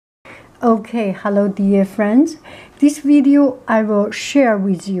Okay, hello dear friends. This video I will share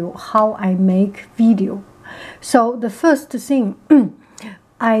with you how I make video. So the first thing,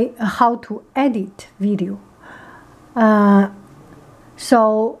 how to edit video.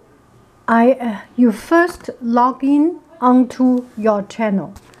 You first log in onto your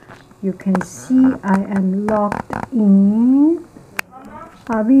channel. You can see I am logged in.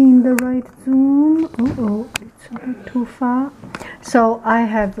 Are we in the right Zoom? Oh, it's a bit too far. So I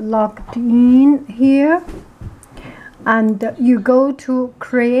have logged in here, and you go to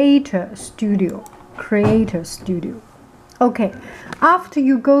Creator Studio. Okay, after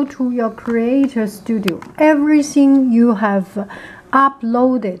you go to your Creator Studio, everything you have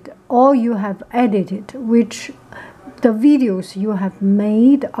uploaded or you have edited, which the videos you have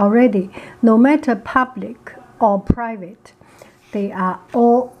made already, no matter public or private, they are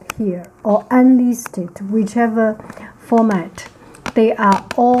all here, or unlisted, whichever format. They are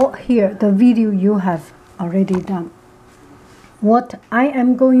all here, the video you have already done. What I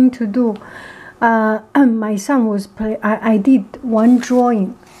am going to do, my son was I did one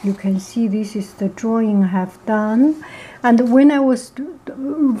drawing. You can see this is the drawing I have done. And when I was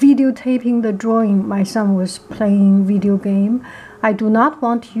videotaping the drawing, my son was playing video game. I do not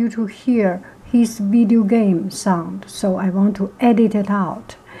want you to hear his video game sound, so I want to edit it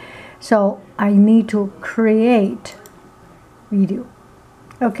out. So I need to create video.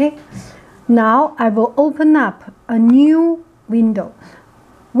 Okay, now I will open up a new window.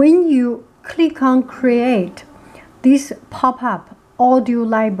 When you click on create, this pop-up audio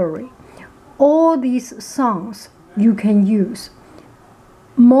library, all these songs you can use.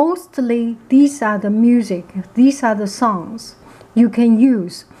 Mostly these are the music, these are the songs you can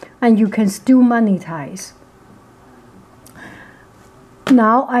use, and you can still monetize.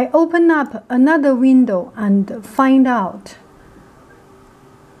 Now I open up another window and find out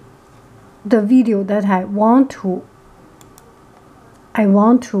the video that I want to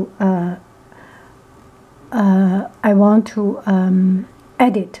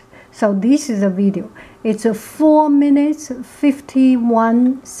edit. So this is a video. It's a 4 minutes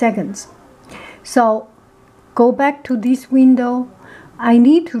 51 seconds. So go back to this window. I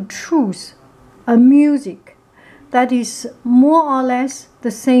need to choose a music that is more or less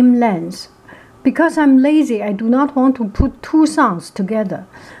the same length. Because I'm lazy, I do not want to put two songs together.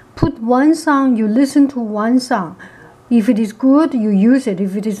 Put one song, you listen to one song. If it is good, you use it.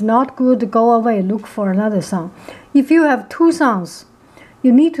 If it is not good, go away, look for another song. If you have two songs,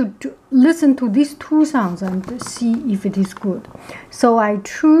 you need to listen to these two songs and see if it is good. So I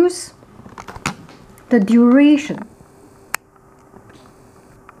choose the duration.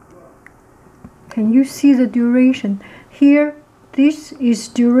 Can you see the duration? Here, this is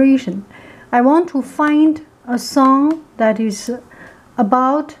duration. I want to find a song that is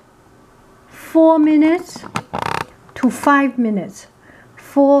about 4 minutes to 5 minutes,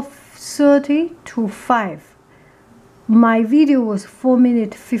 4:30 to 5. My video was 4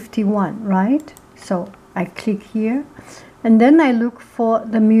 minutes 51, right? So I click here, and then I look for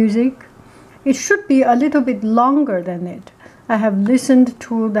the music. It should be a little bit longer than it. I have listened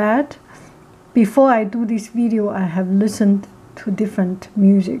to that. Before I do this video, I have listened to different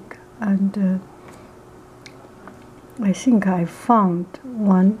music, and I think I found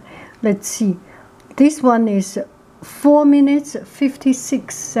one. Let's see. This one is 4 minutes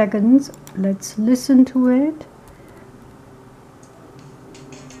 56 seconds. Let's listen to it.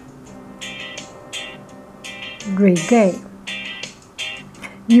 Reggae.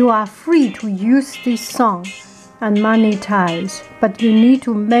 You are free to use this song and monetize, but you need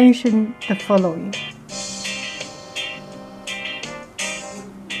to mention the following.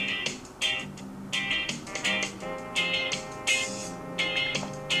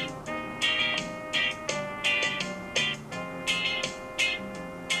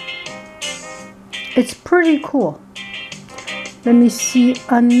 It's pretty cool. Let me see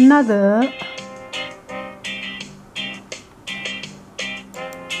another.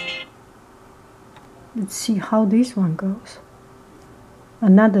 Let's see how this one goes.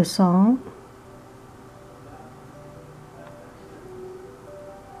 Another song.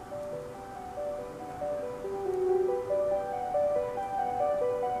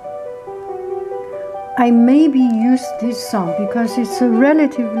 I maybe use this song because it's a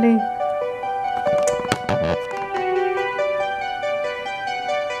relatively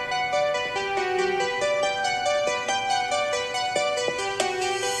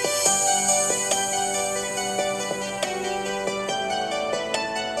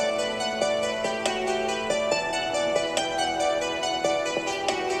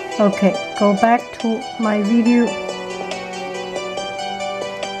Okay, go back to my video.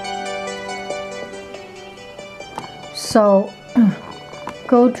 So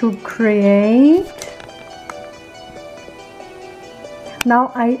go to create.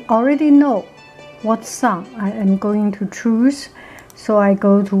 Now I already know what song I am going to choose, so I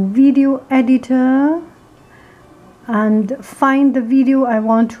go to video editor and find the video I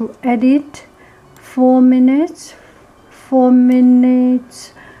want to edit. 4 minutes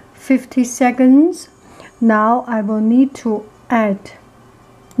 50 seconds. Now I will need to add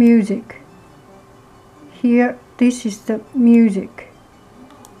music. Here, this is the music.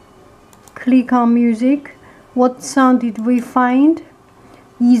 Click on music. What song did we find?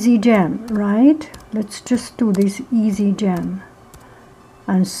 Easy Jam, right? Let's just do this Easy Jam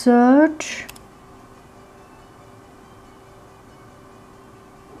and search.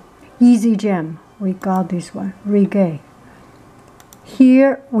 Easy Jam, we got this one, reggae.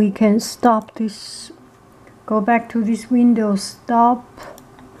 Here we can stop this, go back to this window, stop.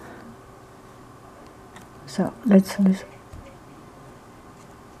 So let's listen.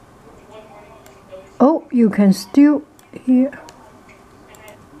 Oh, you can still hear.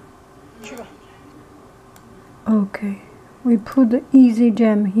 Okay, we put the Easy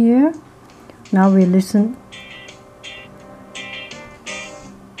Jam here. Now we listen.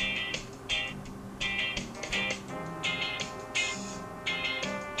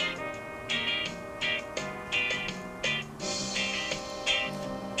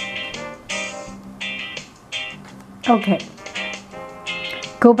 Okay,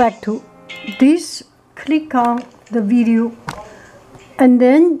 go back to this, click on the video, and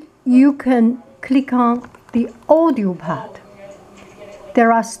then you can click on the audio part.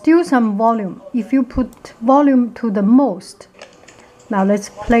 There are still some volume. If you put volume to the most, now let's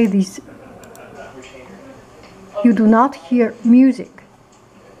play this. You do not hear music.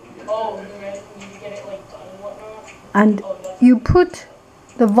 And you put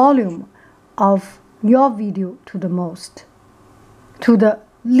the volume of your video to the most, to the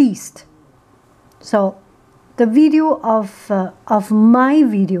least. So the video of my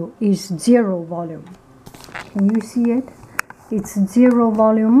video is 0 volume. Can you see it? It's 0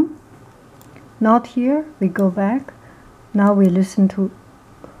 volume. Not here. We go back. Now we listen to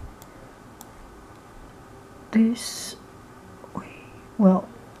this. We will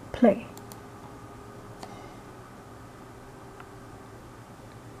play.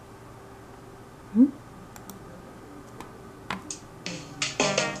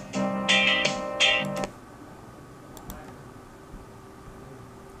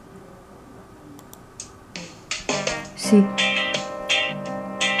 See?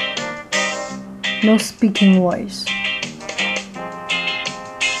 No speaking voice.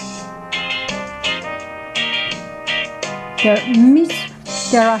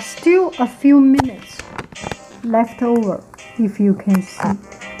 There are still a few minutes left over, if you can see.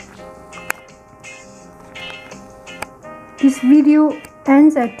 This video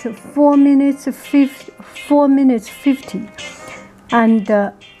ends at 4 minutes 50,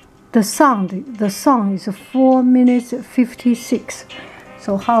 and the song is 4 minutes 56.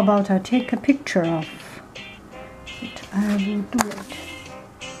 So how about I take a picture of it? I will do it.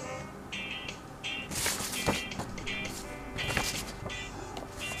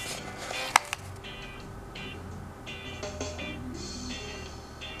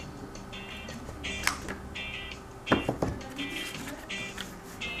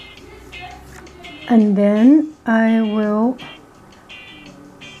 And then I will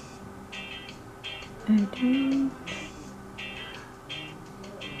edit.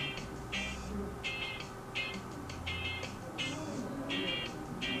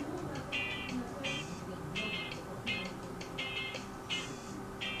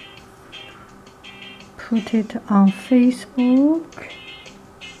 Put it on Facebook.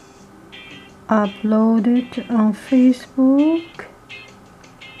 Upload it on Facebook.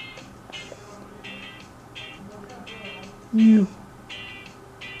 You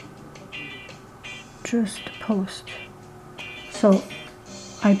just post. So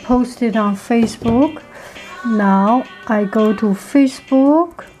I posted on Facebook. Now I go to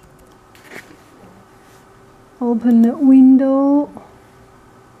Facebook, open the window,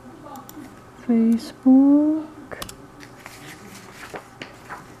 Facebook,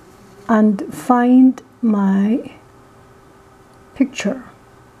 and find my picture.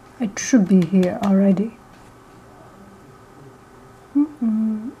 It should be here already.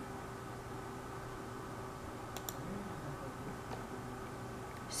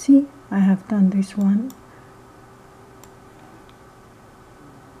 See, I have done this one.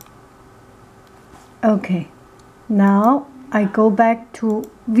 Okay, now I go back to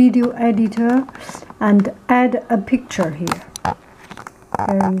video editor and add a picture here.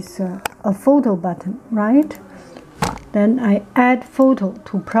 There is a photo button, right? Then I add photo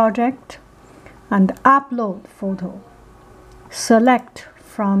to project and upload photo. Select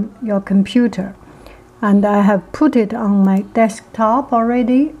from your computer, and I have put it on my desktop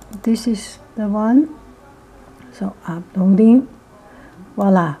already. This is the one. So uploading,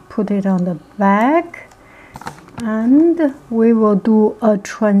 voila, put it on the back, and we will do a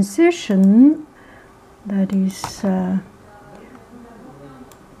transition, that is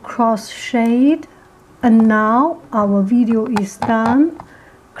cross shade, and now our video is done.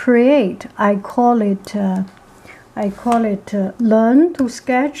 Create, I call it Learn to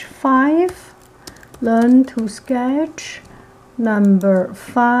Sketch 5, Learn to Sketch number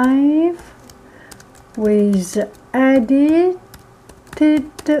 5 with edited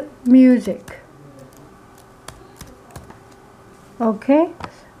music. Okay,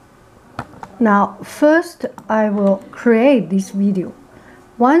 now first I will create this video.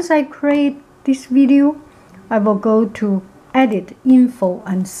 Once I create this video, I will go to Edit, Info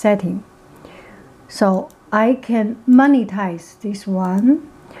and Setting. So I can monetize this one,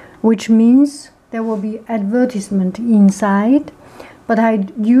 which means there will be advertisement inside, but I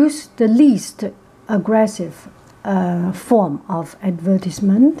use the least aggressive form of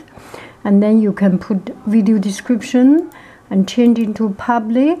advertisement. And then you can put video description and change into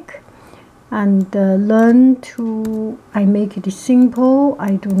public, and learn to, I make it simple.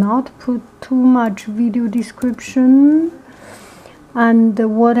 I do not put too much video description. And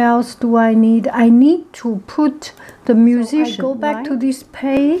what else do I need? I need to put the musician. So I go back to this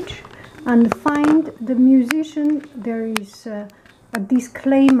page and find the musician. There is a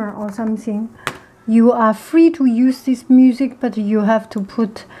disclaimer or something. You are free to use this music, but you have to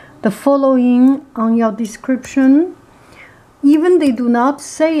put the following on your description. Even they do not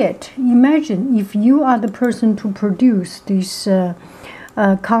say it. Imagine if you are the person to produce this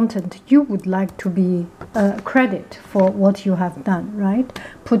content, you would like to be credit for what you have done, right?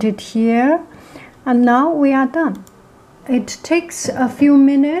 Put it here, and now we are done. It takes a few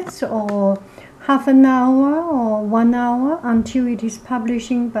minutes or half an hour or 1 hour until it is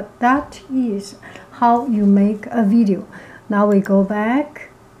publishing, but that is how you make a video. Now we go back.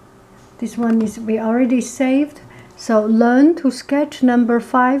 This one is we already saved. So Learn to Sketch number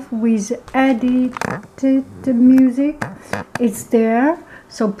 5 with edited music. It's there.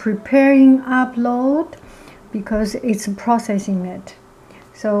 So preparing upload, because it's processing it.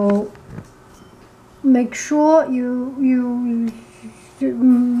 So make sure you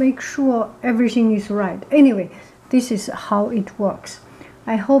make sure everything is right. Anyway, this is how it works.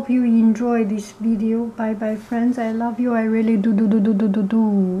 I hope you enjoy this video. Bye bye friends. I love you. I really do.